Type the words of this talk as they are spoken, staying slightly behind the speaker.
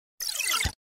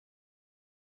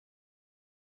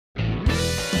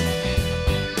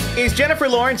Is Jennifer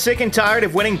Lawrence sick and tired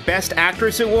of winning Best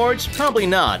Actress awards? Probably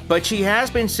not, but she has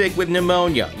been sick with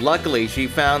pneumonia. Luckily, she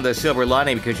found the silver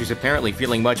lining because she's apparently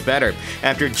feeling much better.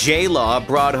 After J-Law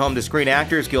brought home the Screen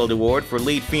Actors Guild Award for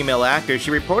lead female actor,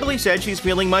 she reportedly said she's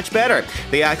feeling much better.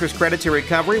 The actress credits her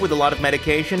recovery with a lot of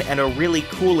medication and a really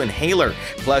cool inhaler.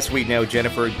 Plus, we know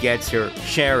Jennifer gets her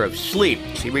share of sleep.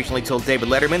 She recently told David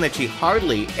Letterman that she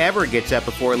hardly ever gets up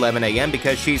before 11 a.m.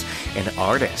 because she's an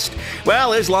artist.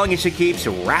 Well, as long as she keeps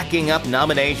racking up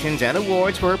nominations and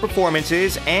awards for her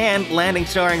performances and landing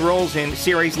starring roles in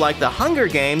series like The Hunger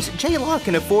Games, J-Law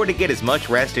can afford to get as much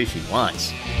rest as she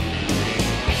wants.